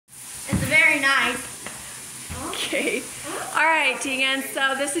nice. Okay. All right, Teagan.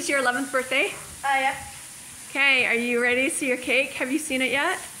 So this is your 11th birthday? Yeah. Okay. Are you ready to see your cake? Have you seen it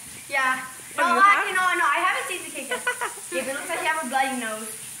yet? Yeah. No, you actually, no, I haven't seen the cake yet. Yeah, but it looks like you have a bloody nose.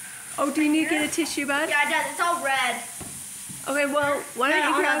 Oh, do you need to get a tissue, bud? Yeah, it does. It's all red. Okay, well, why don't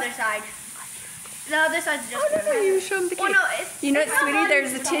you on grab... the other side. The other side's just... Oh, no, you show them the cake. Well, no, you know what, it's sweetie? not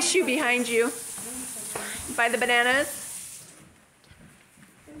There's a bloody. tissue behind you. By the bananas.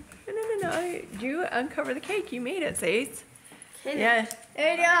 No. You uncover the cake. You made it, Zace. Yeah.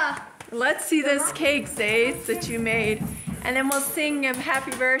 There you go. Let's see this cake, Zace, that you made. And then we'll sing him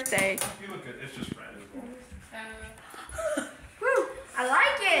happy birthday. You look good. It's just red. I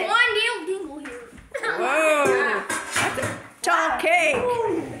like it. One dingle here. Whoa. That's a tall cake.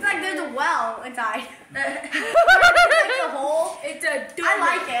 It's like there's a well inside. It's like a hole. It's a donut. I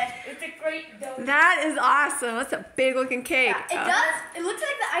like it. It's a great donut. That is awesome. That's a big looking cake. Yeah, it does. It looks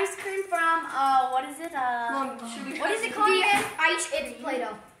like the ice cream from what is it? What is it called? It's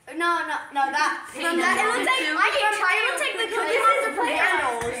Play-Doh. No, that. From that. It looks like the cookies from the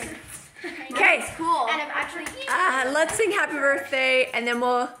candles. Okay. Cool. And I've actually Let's sing happy birthday, and then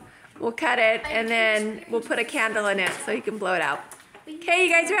we'll cut it, and then we'll put a candle in it so you can blow it out. Okay,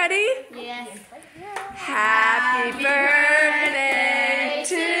 you guys ready? Yes. Happy birthday